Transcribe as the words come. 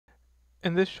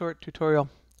In this short tutorial,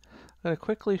 I'm going to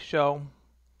quickly show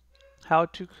how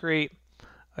to create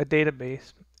a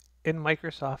database in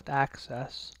Microsoft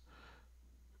Access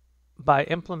by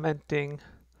implementing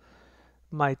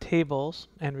my tables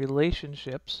and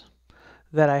relationships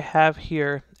that I have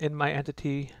here in my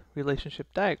entity relationship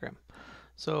diagram.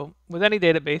 So with any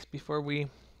database, before we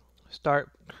start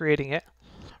creating it,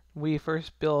 we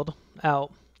first build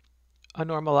out a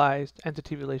normalized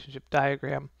entity relationship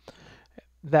diagram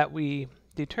that we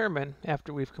determine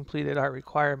after we've completed our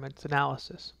requirements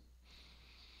analysis.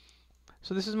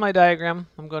 So this is my diagram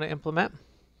I'm going to implement.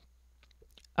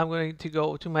 I'm going to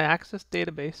go to my Access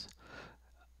database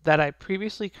that I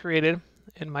previously created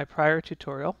in my prior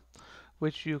tutorial,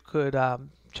 which you could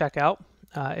check out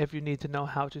if you need to know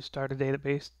how to start a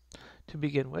database to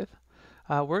begin with.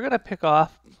 We're going to pick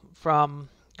off from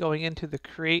going into the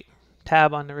Create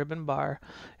tab on the ribbon bar,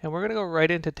 and we're going to go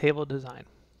right into Table Design.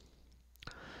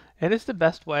 And it's the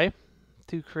best way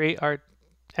to create our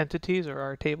entities or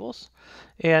our tables.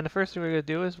 And the first thing we're going to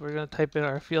do is we're going to type in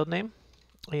our field name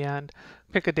and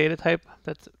pick a data type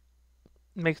that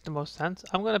makes the most sense.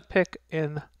 I'm going to pick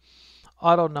in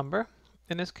auto number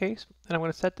in this case, and I'm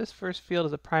going to set this first field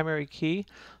as a primary key.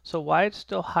 So while it's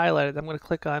still highlighted, I'm going to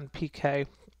click on PK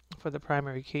for the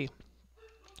primary key.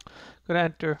 I'm going to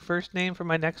enter first name for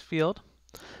my next field,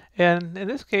 and in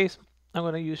this case I'm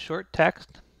going to use short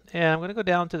text, and I'm going to go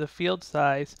down to the field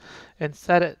size and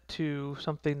set it to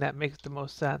something that makes the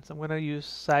most sense. I'm going to use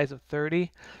size of 30.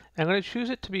 I'm going to choose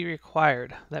it to be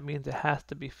required. That means it has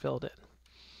to be filled in.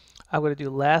 I'm going to do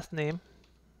last name,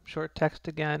 short text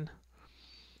again.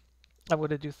 I'm going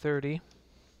to do 30.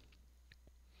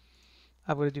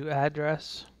 I'm going to do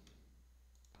address,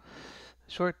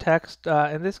 short text.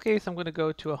 In this case, I'm going to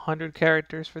go to 100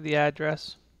 characters for the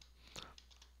address.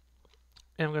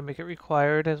 And I'm going to make it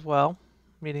required as well,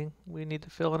 meaning we need to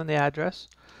fill in the address.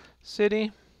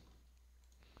 City,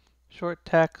 short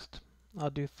text,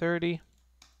 I'll do 30.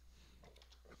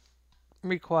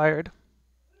 Required.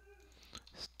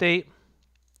 State,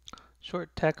 short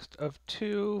text of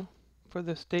 2 for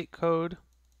the state code.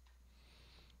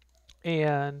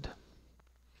 And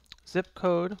zip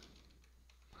code,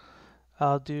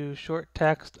 I'll do short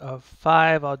text of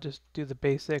 5. I'll just do the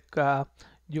basic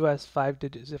US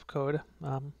 5-digit zip code.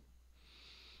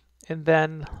 And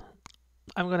then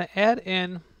I'm going to add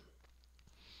in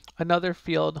another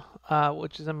field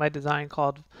which is in my design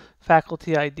called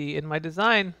faculty ID. In my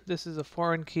design, this is a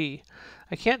foreign key.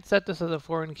 I can't set this as a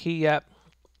foreign key yet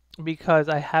because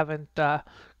I haven't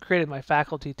created my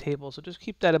faculty table, so just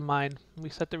keep that in mind. When we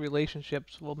set the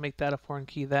relationships, we'll make that a foreign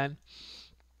key then.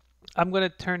 I'm going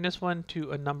to turn this one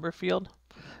to a number field,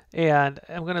 and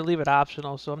I'm going to leave it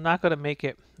optional, so I'm not going to make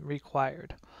it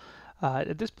required.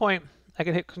 At this point, I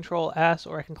can hit Control S,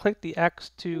 or I can click the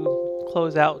X to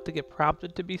close out to get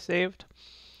prompted to be saved,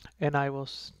 and I will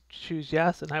choose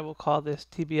yes, and I will call this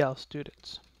TBL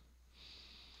students.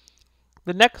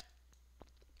 The next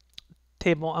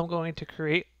table I'm going to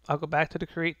create, I'll go back to the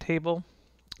Create Table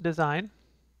design,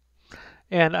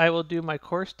 and I will do my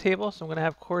course table. So I'm going to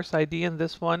have course ID in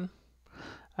this one.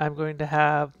 I'm going to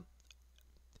have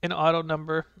an auto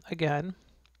number again.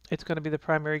 It's going to be the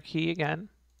primary key again.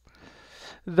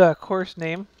 The course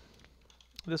name,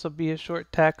 this will be a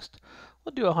short text.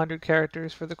 We'll do 100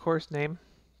 characters for the course name,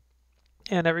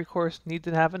 and every course needs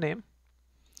to have a name.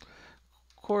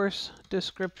 Course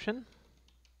description,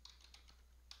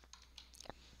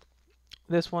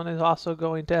 this one is also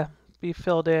going to be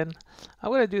filled in.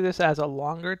 I'm going to do this as a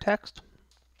longer text,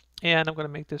 and I'm going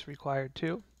to make this required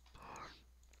too.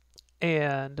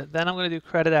 And then I'm going to do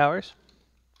credit hours,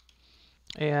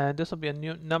 and this will be a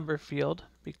new number field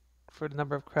for the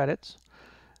number of credits,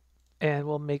 and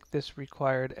we'll make this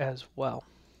required as well.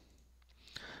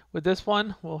 With this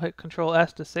one, we'll hit Control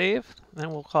S to save,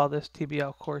 and we'll call this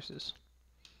TBL courses.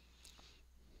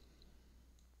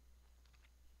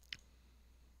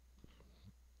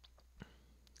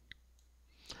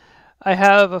 I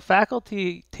have a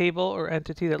faculty table or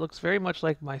entity that looks very much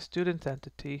like my students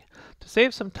entity. To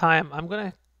save some time, I'm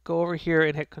going to go over here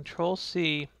and hit Control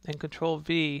C and Control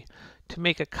V to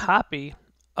make a copy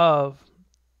of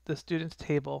the students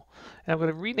table. And I'm going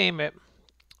to rename it,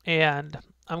 and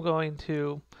I'm going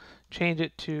to change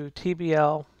it to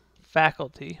TBL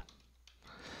faculty.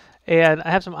 And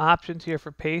I have some options here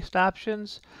for paste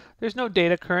options. There's no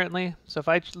data currently, so if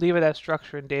I leave it as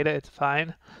structure and data, it's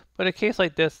fine. But in a case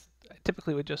like this, I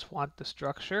typically would just want the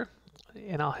structure,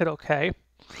 and I'll hit OK.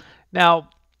 Now,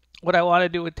 what I want to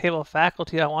do with table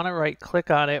faculty, I want to right click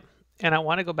on it, and I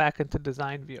want to go back into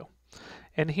design view.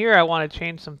 And here I want to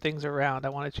change some things around. I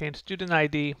want to change student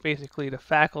ID basically to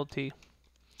faculty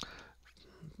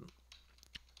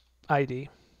ID.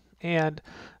 And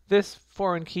this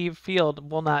foreign key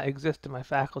field will not exist in my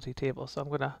faculty table. So I'm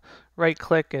going to right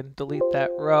click and delete that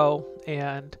row,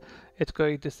 and it's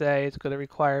going to say it's going to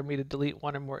require me to delete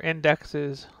one or more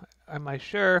indexes. Am I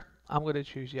sure? I'm going to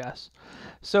choose yes.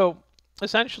 So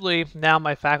essentially now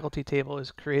my faculty table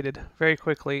is created very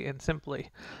quickly and simply.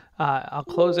 I'll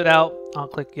close it out. I'll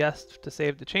click yes to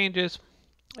save the changes,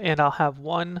 and I'll have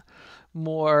one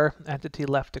more entity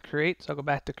left to create. So I'll go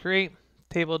back to create,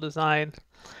 table design.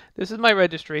 This is my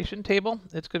registration table.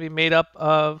 It's going to be made up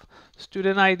of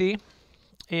student ID,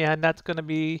 and that's going to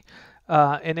be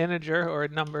an integer or a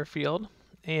number field.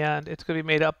 And it's going to be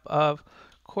made up of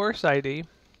course ID,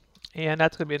 and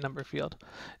that's going to be a number field.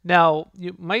 Now,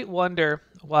 you might wonder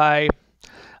why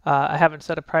I haven't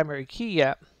set a primary key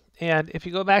yet. And if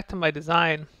you go back to my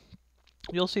design,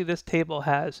 you'll see this table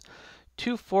has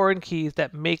two foreign keys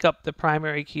that make up the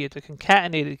primary key. It's a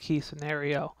concatenated key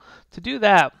scenario. To do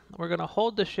that, we're going to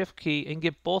hold the shift key and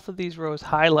get both of these rows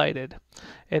highlighted,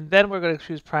 and then we're going to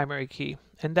choose primary key,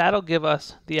 and that'll give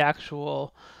us the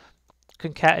actual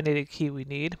concatenated key we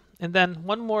need. And then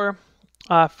one more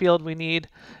field we need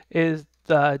is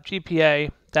the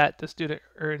GPA that the student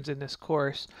earns in this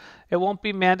course. It won't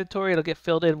be mandatory. It'll get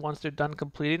filled in once they're done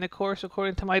completing the course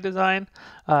according to my design.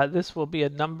 This will be a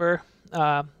number,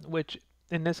 which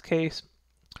in this case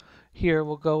here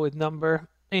we'll go with number.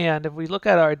 And if we look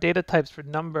at our data types for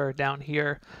number down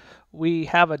here, we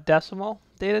have a decimal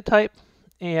data type,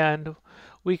 and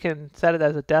we can set it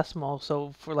as a decimal.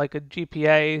 So for like a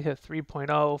GPA, 3.0,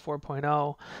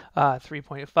 4.0,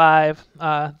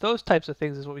 3.5, those types of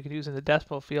things is what we can use in the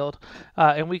decimal field.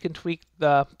 And we can tweak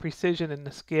the precision and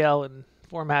the scale and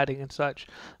formatting and such.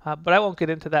 But I won't get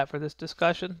into that for this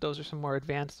discussion. Those are some more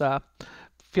advanced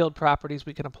field properties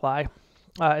we can apply.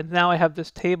 And now I have this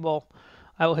table.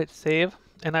 I will hit save,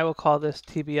 and I will call this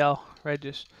TBL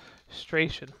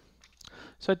registration.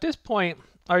 So at this point,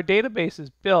 our database is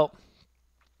built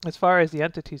as far as the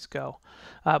entities go.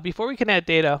 Before we can add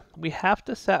data, we have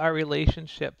to set our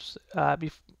relationships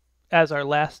as our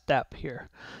last step here.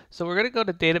 So we're going to go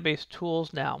to database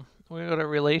tools now. We're going to go to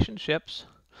relationships,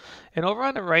 and over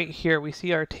on the right here we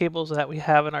see our tables that we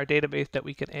have in our database that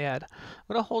we can add.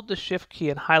 I'm going to hold the shift key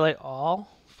and highlight all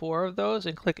 4 of those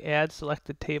and click add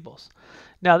selected tables.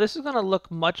 Now this is going to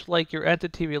look much like your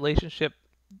entity relationship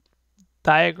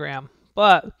diagram,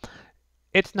 but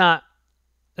it's not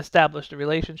established the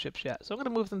relationships yet. So I'm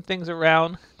going to move some things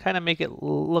around, kind of make it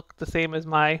look the same as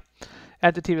my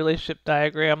entity relationship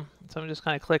diagram. So I'm just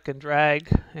going to click and drag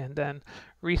and then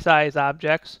resize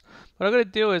objects. What I'm going to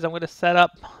do is I'm going to set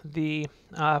up the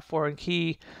foreign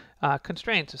key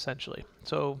constraints essentially.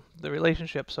 So the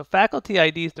relationship. So faculty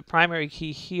ID is the primary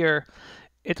key here.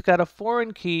 It's got a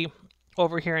foreign key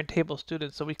over here in table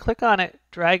students. So we click on it,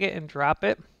 drag it, and drop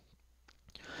it.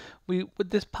 With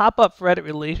this pop-up for edit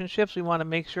relationships, we want to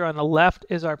make sure on the left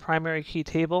is our primary key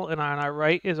table, and on our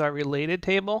right is our related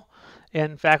table,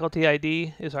 and faculty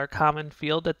ID is our common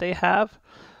field that they have.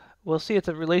 We'll see it's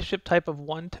a relationship type of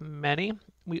one-to-many.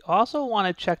 We also want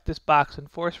to check this box,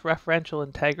 enforce referential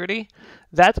integrity.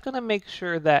 That's going to make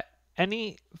sure that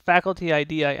any faculty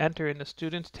ID I enter in the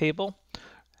students table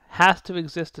has to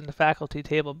exist in the faculty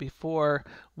table before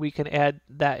we can add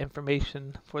that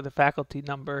information for the faculty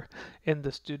number in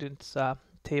the students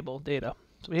table data.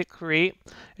 So we hit create,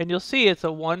 and you'll see it's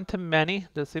a one-to-many,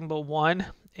 the symbol 1,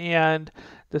 and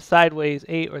the sideways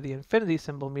 8, or the infinity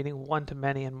symbol, meaning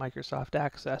one-to-many in Microsoft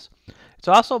Access. It's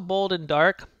also bold and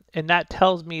dark, and that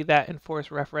tells me that enforce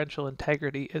referential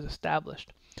integrity is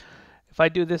established. If I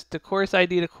do this to course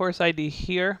ID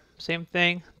here, same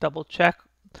thing, double check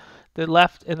the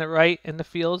left and the right in the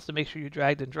fields to make sure you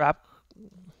dragged and dropped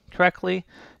correctly.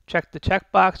 Check the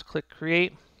checkbox, click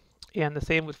create, and the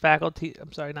same with faculty,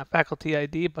 I'm sorry, not faculty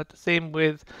ID, but the same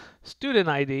with student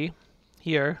ID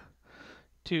here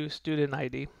to student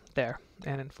ID there,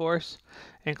 and enforce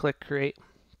and click create.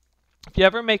 If you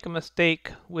ever make a mistake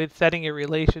with setting your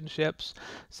relationships,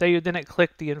 say you didn't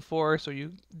click the enforce or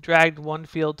you dragged one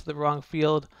field to the wrong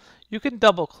field, you can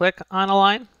double click on a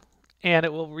line and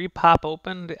it will re-pop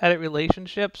open to edit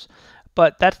relationships,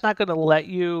 but that's not going to let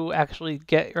you actually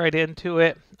get right into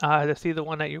it to see the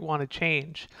one that you want to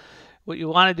change. What you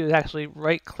want to do is actually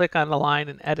right click on the line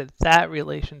and edit that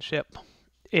relationship,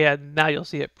 and now you'll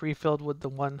see it pre-filled with the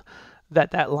one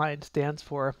that that line stands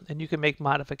for, and you can make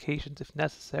modifications if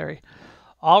necessary.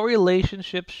 All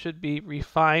relationships should be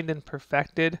refined and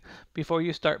perfected before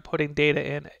you start putting data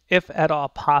in, if at all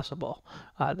possible.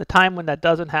 The time when that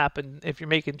doesn't happen, if you're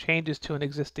making changes to an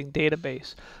existing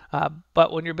database.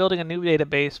 But when you're building a new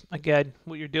database, again,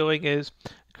 what you're doing is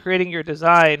creating your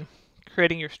design,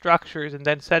 creating your structures and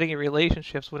then setting your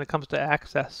relationships when it comes to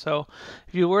access. So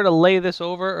if you were to lay this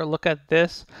over or look at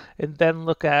this and then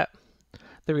look at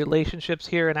the relationships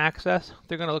here in access,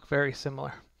 they're going to look very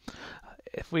similar.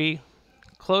 If we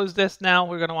close this now,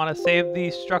 we're going to want to save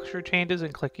these structure changes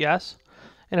and click yes.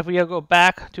 And if we go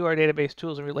back to our database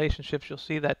tools and relationships, you'll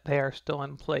see that they are still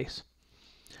in place.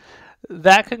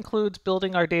 That concludes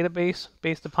building our database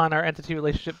based upon our entity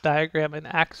relationship diagram and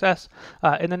access.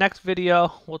 In the next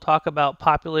video, we'll talk about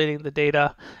populating the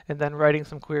data and then writing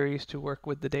some queries to work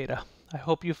with the data. I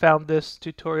hope you found this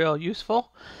tutorial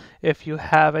useful. If you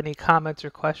have any comments or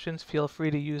questions, feel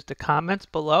free to use the comments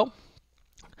below.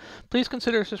 Please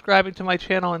consider subscribing to my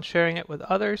channel and sharing it with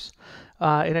others.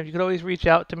 And if you could always reach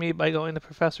out to me by going to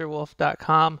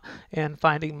ProfessorWolfe.com and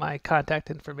finding my contact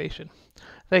information.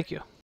 Thank you.